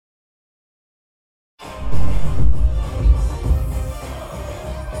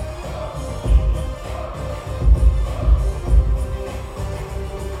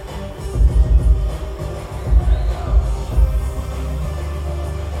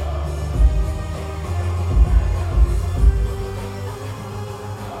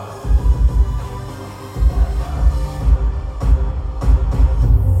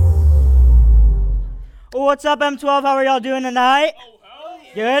What's up, M12? How are y'all doing tonight?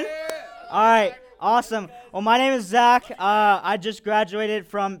 Good? All right, awesome. Well, my name is Zach. I just graduated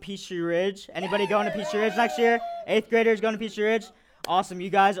from Peachtree Ridge. Anybody going to Peachtree Ridge next year? 8th graders going to Peachtree Ridge? Awesome. You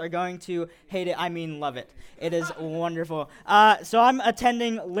guys are going to hate it. I mean, love it. It is wonderful. So I'm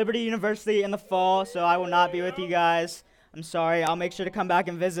attending Liberty University in the fall, so I will not be with you guys. I'm sorry. I'll make sure to come back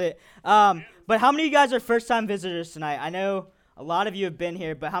and visit. But how many of you guys are first-time visitors tonight? I know a lot of you have been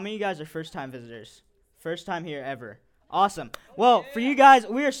here, but how many of you guys are first-time visitors? First time here ever. Awesome. Well, for you guys,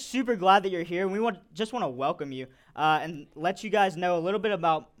 we are super glad that you're here. We just want to welcome you and let you guys know a little bit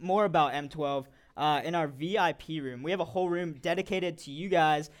more about M12 in our VIP room. We have a whole room dedicated to you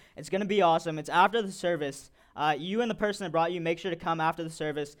guys. It's going to be awesome. It's after the service. You and the person that brought you, make sure to come after the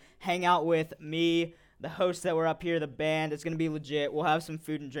service, hang out with me, the hosts that were up here, the band. It's going to be legit. We'll have some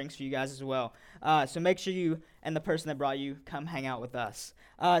food and drinks for you guys as well. So make sure you and the person that brought you come hang out with us.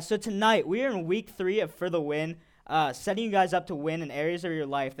 So tonight, we are in week 3 of For the Win, setting you guys up to win in areas of your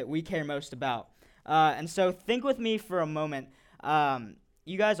life that we care most about. And so think with me for a moment.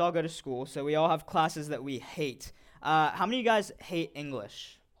 You guys all go to school, so we all have classes that we hate. How many of you guys hate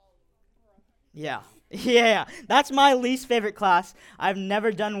English? Yeah. Yeah, that's my least favorite class. I've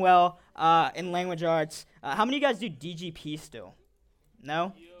never done well in language arts. How many of you guys do DGP still?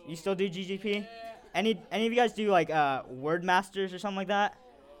 No? You still do DGP? Any of you guys do like Word Masters or something like that?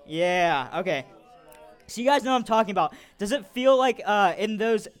 Yeah, okay. So you guys know what I'm talking about. Does it feel like in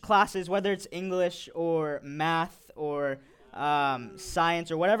those classes, whether it's English or math or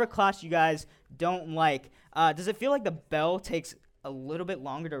science or whatever class you guys don't like, does it feel like the bell takes a little bit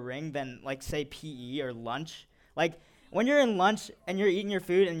longer to ring than, like, say, PE or lunch? Like, when you're in lunch and you're eating your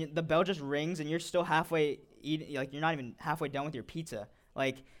food and the bell just rings and you're still halfway eating, like, you're not even halfway done with your pizza.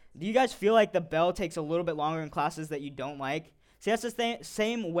 Like, do you guys feel like the bell takes a little bit longer in classes that you don't like? See, that's the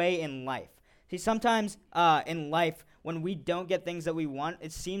same way in life. See, sometimes in life, when we don't get things that we want,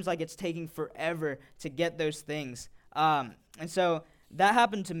 it seems like it's taking forever to get those things. And so that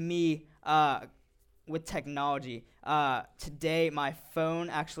happened to me with technology. Today, my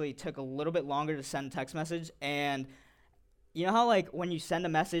phone actually took a little bit longer to send a text message, and you know how, like, when you send a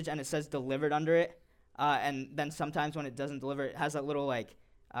message and it says delivered under it, and then sometimes when it doesn't deliver, it has that little, like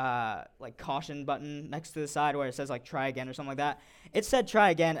caution button next to the side where it says, like, try again or something like that. It said try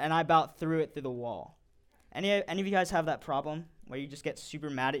again, and I about threw it through the wall. Any of you guys have that problem where you just get super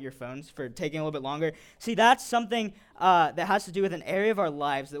mad at your phones for taking a little bit longer? See, that's something that has to do with an area of our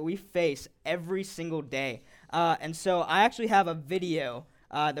lives that we face every single day. And so I actually have a video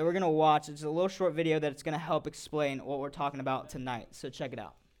that we're going to watch. It's a little short video that's going to help explain what we're talking about tonight. So check it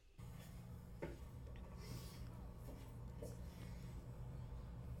out.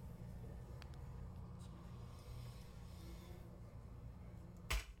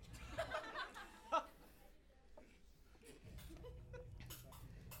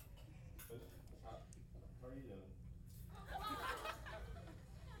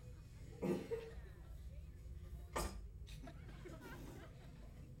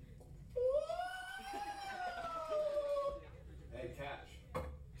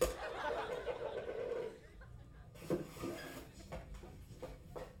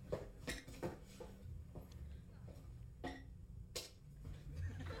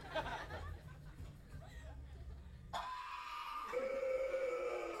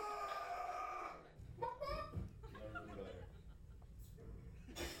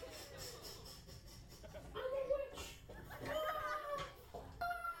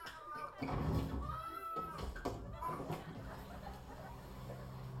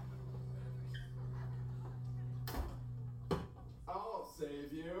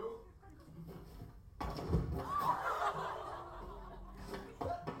 Save you.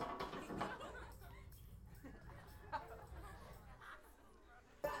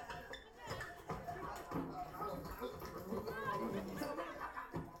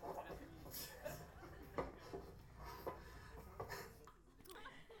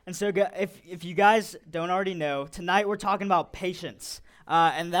 And so if you guys don't already know, tonight we're talking about patience.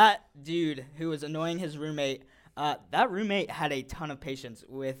 And that dude who was annoying his roommate, that roommate had a ton of patience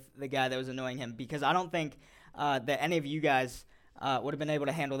with the guy that was annoying him, because I don't think that any of you guys would have been able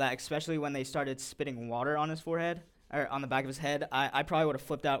to handle that, especially when they started spitting water on his forehead. or on the back of his head, I probably would have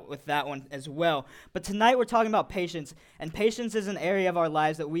flipped out with that one as well. But tonight we're talking about patience, and patience is an area of our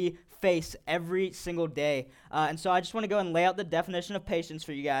lives that we face every single day. And so I just want to go and lay out the definition of patience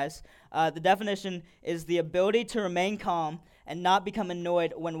for you guys. The definition is the ability to remain calm and not become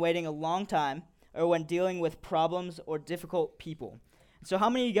annoyed when waiting a long time or when dealing with problems or difficult people. So how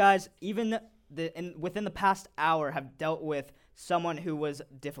many of you guys, even within the past hour, have dealt with someone who was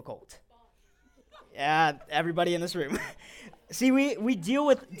difficult? Yeah, everybody in this room. See, we deal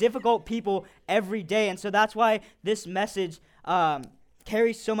with difficult people every day, and so that's why this message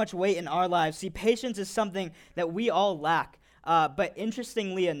carries so much weight in our lives. See, patience is something that we all lack, but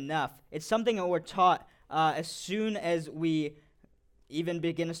interestingly enough, it's something that we're taught as soon as we even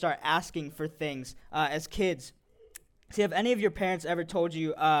begin to start asking for things as kids. See, have any of your parents ever told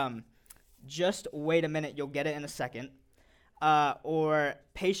you, just wait a minute, you'll get it in a second, or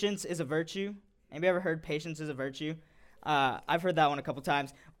patience is a virtue? Anybody ever heard patience is a virtue? I've heard that one a couple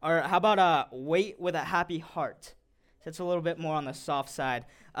times. Or how about wait with a happy heart? That's a little bit more on the soft side.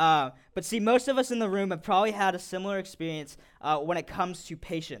 But see, most of us in the room have probably had a similar experience when it comes to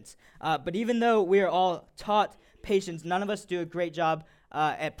patience. But even though we are all taught patience, none of us do a great job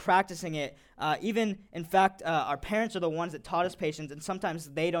at practicing it. Even, in fact, our parents are the ones that taught us patience, and sometimes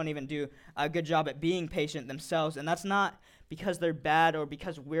they don't even do a good job at being patient themselves. And that's not because they're bad or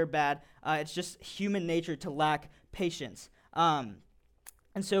because we're bad. It's just human nature to lack patience. And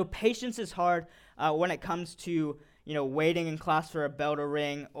so patience is hard when it comes to, waiting in class for a bell to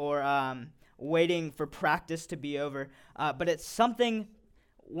ring or waiting for practice to be over. But it's something,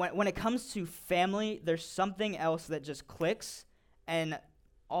 when it comes to family, there's something else that just clicks, and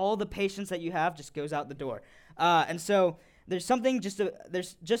all the patience that you have just goes out the door. And so there's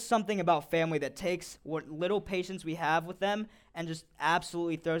just something about family that takes what little patience we have with them and just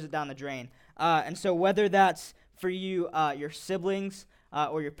absolutely throws it down the drain. And so whether that's for you, your siblings,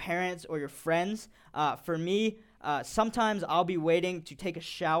 or your parents, or your friends, for me, sometimes I'll be waiting to take a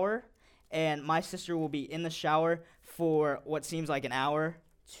shower, and my sister will be in the shower for what seems like an hour,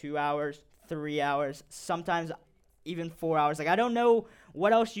 2 hours, 3 hours, sometimes even 4 hours. Like, I don't know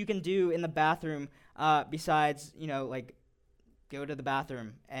what else you can do in the bathroom besides, go to the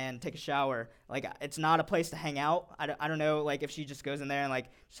bathroom and take a shower. Like, it's not a place to hang out. I don't know, like, if she just goes in there and,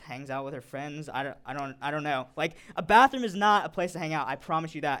 just hangs out with her friends. I don't know. Like, a bathroom is not a place to hang out. I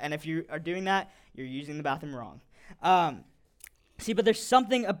promise you that. And if you are doing that, you're using the bathroom wrong. See, but there's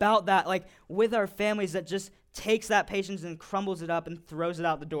something about that, like, with our families that just takes that patience and crumbles it up and throws it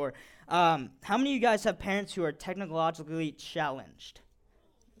out the door. How many of you guys have parents who are technologically challenged?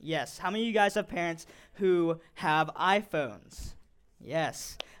 Yes. How many of you guys have parents who have iPhones?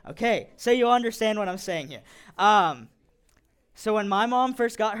 Yes. Okay, so you'll understand what I'm saying here. So when my mom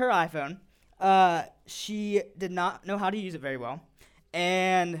first got her iPhone, she did not know how to use it very well.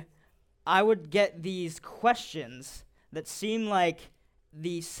 And I would get these questions that seem like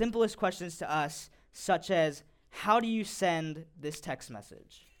the simplest questions to us, such as, how do you send this text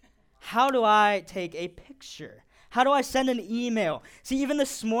message? How do I take a picture? How do I send an email? See, even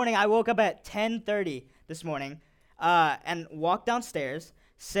this morning, I woke up at 10:30 this morning and walked downstairs,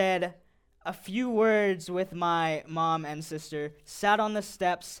 said a few words with my mom and sister, sat on the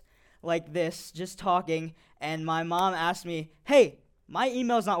steps like this, just talking, and my mom asked me, hey, my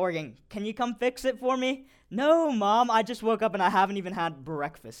email's not working. Can you come fix it for me? No, Mom, I just woke up and I haven't even had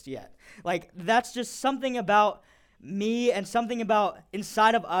breakfast yet. Like, that's just something about me and something about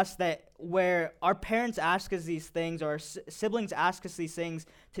inside of us that where our parents ask us these things or our siblings ask us these things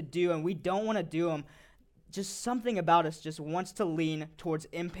to do and we don't want to do them, just something about us just wants to lean towards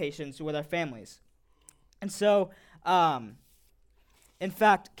impatience with our families. And so, in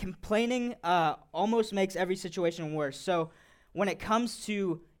fact, complaining almost makes every situation worse. So when it comes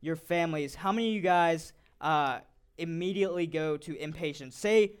to your families, how many of you guys immediately go to impatience?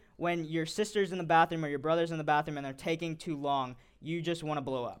 Say when your sister's in the bathroom or your brother's in the bathroom and they're taking too long, you just want to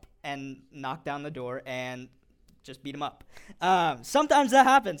blow up and knock down the door and just beat them up. Sometimes that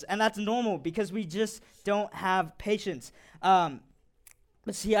happens, and that's normal because we just don't have patience. But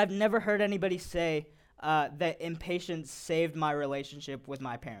see, I've never heard anybody say that impatience saved my relationship with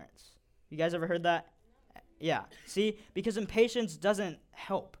my parents. You guys ever heard that? Yeah. See, because impatience doesn't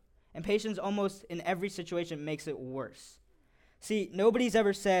help. Impatience almost in every situation makes it worse. See, nobody's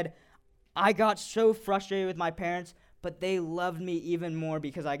ever said, I got so frustrated with my parents, but they loved me even more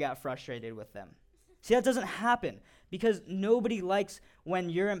because I got frustrated with them. See, that doesn't happen because nobody likes when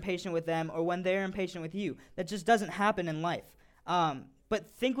you're impatient with them or when they're impatient with you. That just doesn't happen in life. But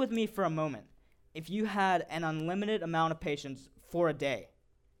think with me for a moment. If you had an unlimited amount of patience for a day,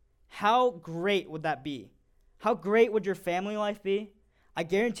 how great would that be? how great would your family life be? I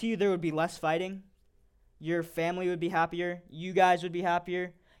guarantee you there would be less fighting. Your family would be happier. You guys would be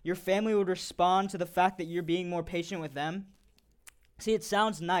happier. Your family would respond to the fact that you're being more patient with them. See, it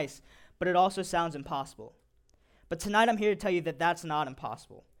sounds nice, but it also sounds impossible. But tonight I'm here to tell you that that's not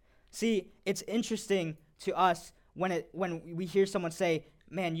impossible. See, it's interesting to us when we hear someone say,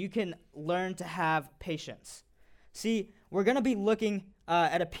 man, you can learn to have patience. See, we're going to be looking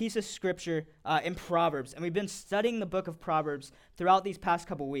at a piece of scripture in Proverbs, and we've been studying the book of Proverbs throughout these past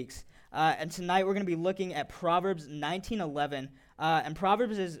couple weeks. And tonight we're going to be looking at Proverbs 19:11, and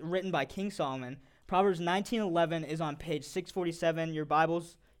Proverbs is written by King Solomon. Proverbs 19:11 is on page 647. Your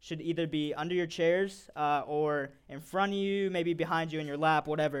Bibles should either be under your chairs or in front of you, maybe behind you in your lap,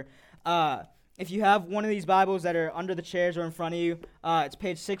 whatever. If you have one of these Bibles that are under the chairs or in front of you, it's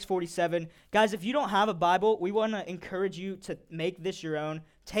page 647. Guys, if you don't have a Bible, we want to encourage you to make this your own.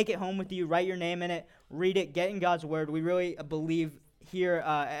 Take it home with you, write your name in it, read it, get in God's Word. We really believe here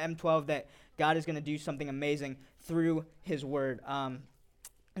at M12 that God is going to do something amazing through His Word. And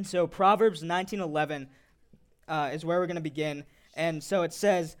so Proverbs 19:11 is where we're going to begin. And so it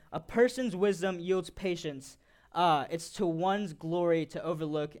says, a person's wisdom yields patience. It's to one's glory to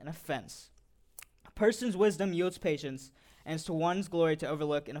overlook an offense. A person's wisdom yields patience, and it's to one's glory to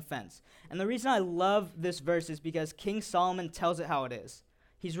overlook an offense. And the reason I love this verse is because King Solomon tells it how it is.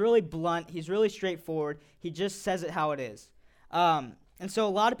 He's really blunt. He's really straightforward. He just says it how it is. And so a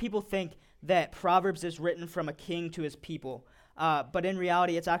lot of people think that Proverbs is written from a king to his people. But in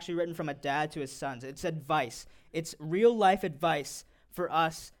reality, it's actually written from a dad to his sons. It's advice. It's real life advice for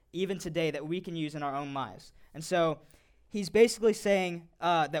us even today that we can use in our own lives. And so he's basically saying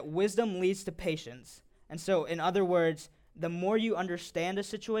that wisdom leads to patience. And so in other words, the more you understand a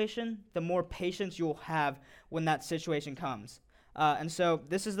situation, the more patience you'll have when that situation comes. And so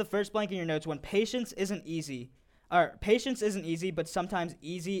this is the first blank in your notes. When patience isn't easy, but sometimes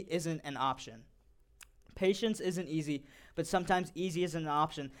easy isn't an option. Patience isn't easy, but sometimes easy isn't an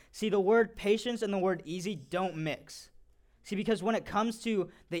option. See, the word patience and the word easy don't mix. See, because when it comes to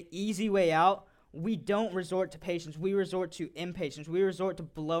the easy way out, we don't resort to patience. We resort to impatience. We resort to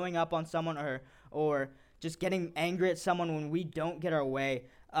blowing up on someone or just getting angry at someone when we don't get our way.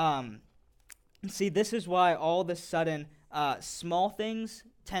 See, this is why all of a sudden small things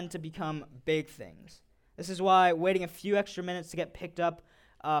tend to become big things. This is why waiting a few extra minutes to get picked up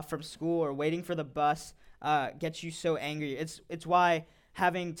from school or waiting for the bus gets you so angry. It's why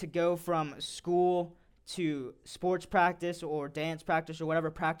having to go from school to sports practice or dance practice or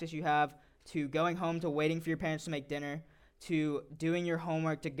whatever practice you have, to going home, to waiting for your parents to make dinner, to doing your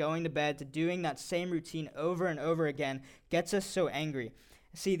homework, to going to bed, to doing that same routine over and over again gets us so angry.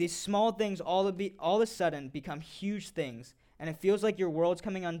 See, these small things all of a sudden become huge things, and it feels like your world's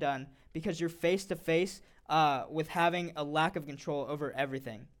coming undone because you're face to face with having a lack of control over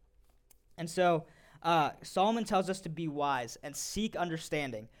everything. And so Solomon tells us to be wise and seek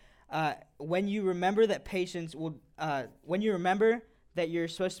understanding. When you remember that when you remember that you're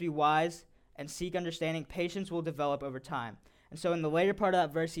supposed to be wise and seek understanding, patience will develop over time. And so in the later part of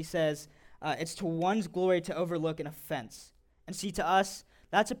that verse, he says, it's to one's glory to overlook an offense. And see, to us,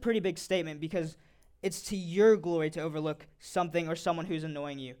 that's a pretty big statement because it's to your glory to overlook something or someone who's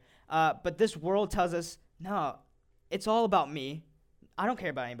annoying you. But this world tells us, no, it's all about me. I don't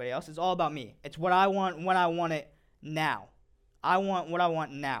care about anybody else. It's all about me. It's what I want when I want it now. I want what I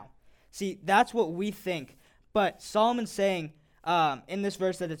want now. See, that's what we think. But Solomon's saying in this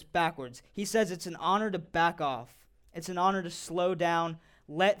verse that it's backwards. He says it's an honor to back off. It's an honor to slow down,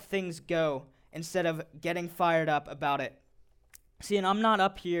 let things go, instead of getting fired up about it. See, and I'm not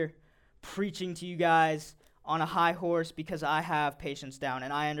up here preaching to you guys on a high horse because I have patience down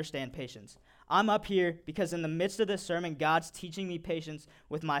and I understand patience. I'm up here because in the midst of this sermon, God's teaching me patience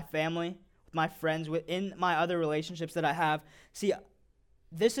with my family, with my friends, within my other relationships that I have. See,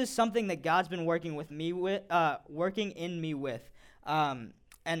 this is something that God's been working in me with. And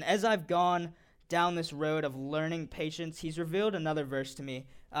as I've gone down this road of learning patience, He's revealed another verse to me.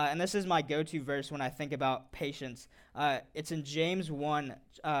 And this is my go-to verse when I think about patience. It's in James 1,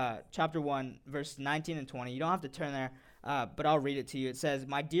 chapter 1, verse 19 and 20. You don't have to turn there, but I'll read it to you. It says,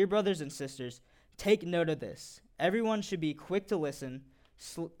 "My dear brothers and sisters, take note of this. Everyone should be quick to listen,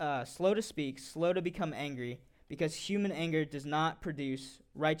 slow to speak, slow to become angry, because human anger does not produce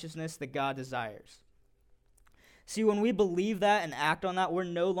righteousness that God desires." See, when we believe that and act on that, we're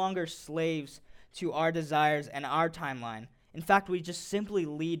no longer slaves to our desires and our timeline. In fact, we just simply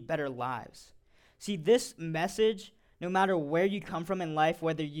lead better lives. See, this message, no matter where you come from in life,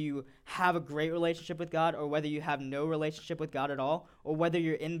 whether you have a great relationship with God or whether you have no relationship with God at all, or whether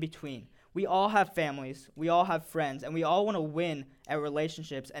you're in between, we all have families, we all have friends, and we all want to win at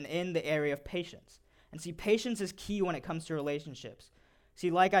relationships and in the area of patience. And see, patience is key when it comes to relationships. See,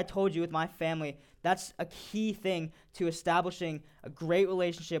 like I told you with my family, that's a key thing to establishing a great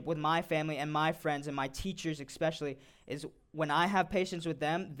relationship with my family and my friends and my teachers especially, is when I have patience with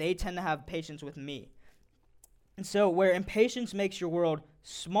them, they tend to have patience with me. And so where impatience makes your world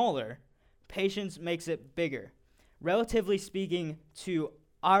smaller, patience makes it bigger. Relatively speaking to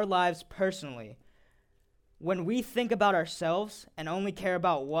our lives personally, when we think about ourselves and only care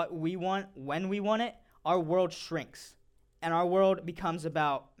about what we want when we want it, our world shrinks. And our world becomes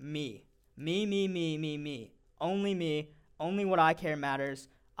about me. Me, me, me, me, me. Only what I care matters.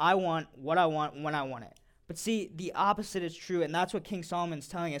 I want what I want when I want it. But see, the opposite is true, and that's what King Solomon's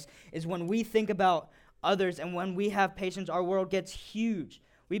telling us, is when we think about others and when we have patience, our world gets huge.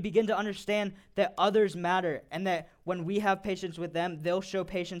 We begin to understand that others matter, and that when we have patience with them, they'll show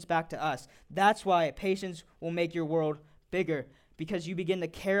patience back to us. That's why patience will make your world bigger, because you begin to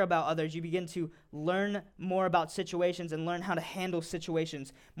care about others. You begin to learn more about situations and learn how to handle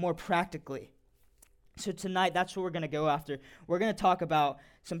situations more practically. So tonight, that's what we're going to go after. We're going to talk about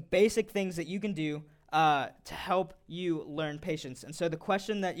some basic things that you can do to help you learn patience. And so the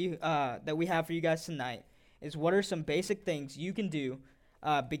question that we have for you guys tonight is, what are some basic things you can do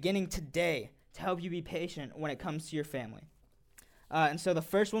beginning today to help you be patient when it comes to your family? And so the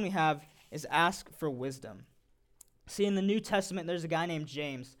first one we have is ask for wisdom. See, in the New Testament, there's a guy named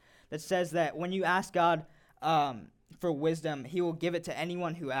James that says that when you ask God for wisdom, he will give it to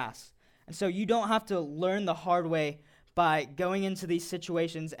anyone who asks. And so you don't have to learn the hard way by going into these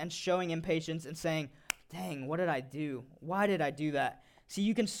situations and showing impatience and saying, dang, what did I do? Why did I do that? See,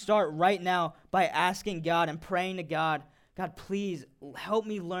 you can start right now by asking God and praying to God, God, please help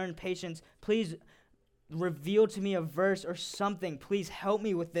me learn patience. Please reveal to me a verse or something. Please help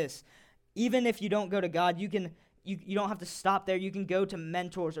me with this. Even if you don't go to God, you don't have to stop there. You can go to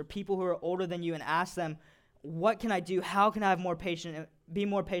mentors or people who are older than you and ask them, what can I do? How can I have be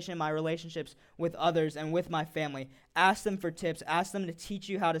more patient in my relationships with others and with my family? Ask them for tips. Ask them to teach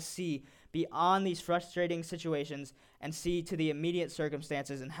you how to see beyond these frustrating situations and see to the immediate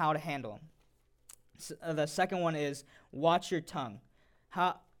circumstances and how to handle them. The second one is watch your tongue.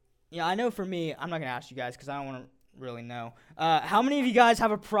 I know for me, I'm not going to ask you guys because I don't want to really know. How many of you guys have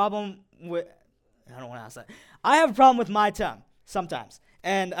a problem with, I don't want to ask that. I have a problem with my tongue sometimes.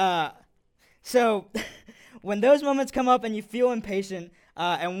 And so when those moments come up and you feel impatient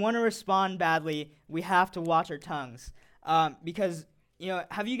and want to respond badly, we have to watch our tongues. Because,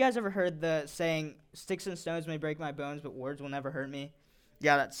 have you guys ever heard the saying, sticks and stones may break my bones, but words will never hurt me?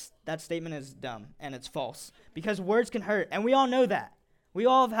 Yeah, that statement is dumb, and it's false. Because words can hurt, and we all know that. We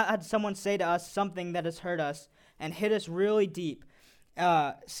all have had someone say to us something that has hurt us and hit us really deep.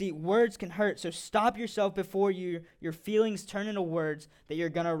 See, words can hurt, so stop yourself before your feelings turn into words that you're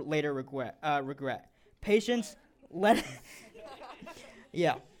going to later regret. Patience,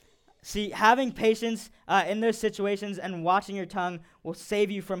 yeah. See, having patience in those situations and watching your tongue will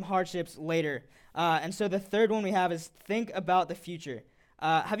save you from hardships later. And so the third one we have is think about the future.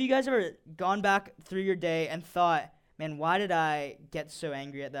 Have you guys ever gone back through your day and thought, man, why did I get so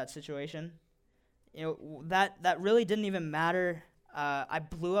angry at that situation? That really didn't even matter. I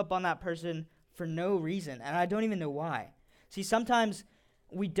blew up on that person for no reason, and I don't even know why. See, sometimes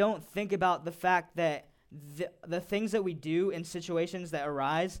we don't think about the fact that the things that we do in situations that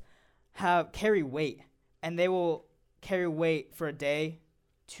arise carry weight, and they will carry weight for a day,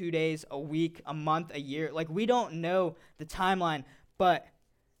 2 days, a week, a month, a year. Like, we don't know the timeline, but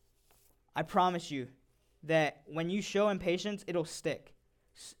I promise you that when you show impatience, it'll stick.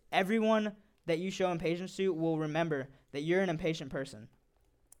 Everyone that you show impatience to will remember that you're an impatient person.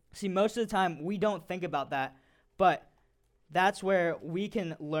 See, most of the time, we don't think about that, but that's where we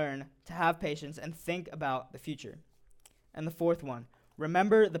can learn to have patience and think about the future. And the fourth one,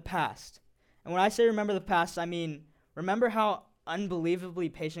 remember the past. And when I say remember the past, I mean, remember how unbelievably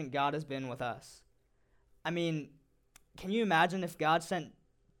patient God has been with us. I mean, can you imagine if God sent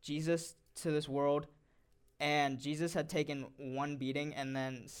Jesus to this world and Jesus had taken one beating and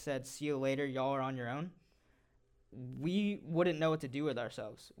then said, see you later, y'all are on your own? We wouldn't know what to do with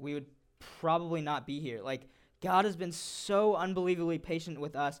ourselves. We would probably not be here. Like, God has been so unbelievably patient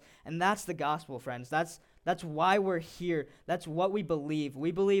with us, and that's the gospel, friends. That's why we're here. That's what we believe.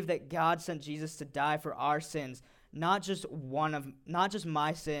 We believe that God sent Jesus to die for our sins, not just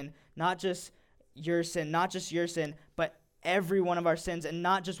my sin, not just your sin, but every one of our sins, and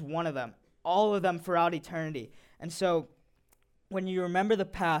not just one of them, all of them throughout eternity. And so when you remember the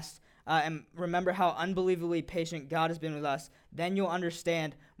past, and remember how unbelievably patient God has been with us, then you'll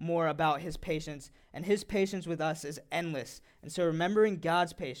understand more about his patience. And his patience with us is endless. And so remembering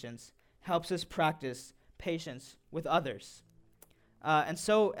God's patience helps us practice patience with others. And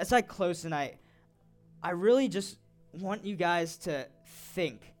so as I close tonight, I really just want you guys to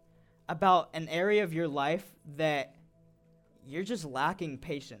think about an area of your life that you're just lacking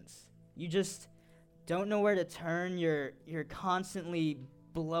patience. You just don't know where to turn. You're constantly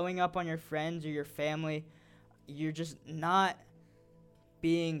blowing up on your friends or your family. You're just not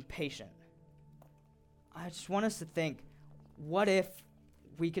being patient. I just want us to think, what if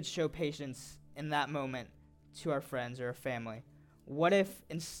we could show patience in that moment to our friends or our family? What if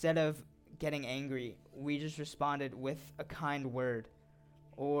instead of getting angry, we just responded with a kind word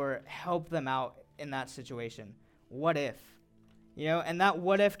or help them out in that situation? What if? And that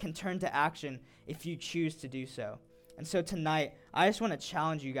what if can turn to action if you choose to do so. And so tonight, I just want to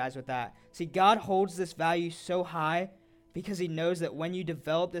challenge you guys with that. See, God holds this value so high because he knows that when you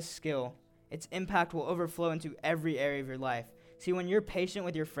develop this skill, its impact will overflow into every area of your life. See, when you're patient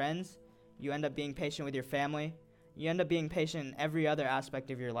with your friends, you end up being patient with your family. You end up being patient in every other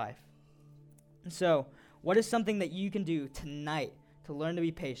aspect of your life. And so, what is something that you can do tonight to learn to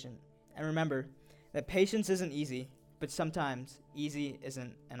be patient? And remember that patience isn't easy, but sometimes easy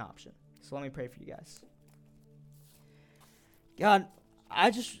isn't an option. So let me pray for you guys. God, I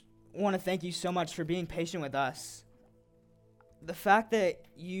just want to thank you so much for being patient with us. The fact that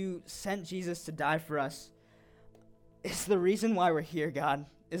you sent Jesus to die for us is the reason why we're here, God.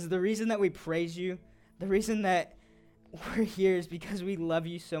 Is the reason that we praise you. The reason that we're here is because we love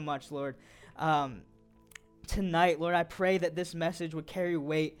you so much, Lord. Tonight, Lord, I pray that this message would carry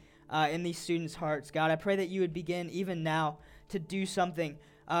weight in these students' hearts. God, I pray that you would begin even now to do something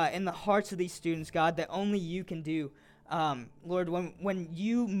in the hearts of these students, God, that only you can do. Lord, when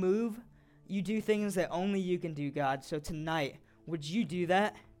you move, you do things that only you can do, God. So tonight, would you do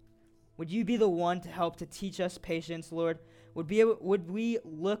that? Would you be the one to help to teach us patience, Lord? Would we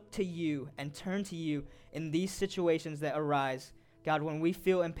look to you and turn to you in these situations that arise? God, when we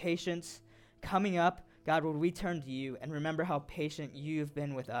feel impatience coming up, God, would we turn to you and remember how patient you've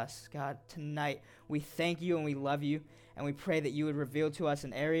been with us? God, tonight, we thank you and we love you, and we pray that you would reveal to us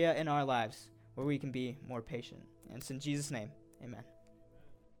an area in our lives where we can be more patient. And it's in Jesus' name, amen.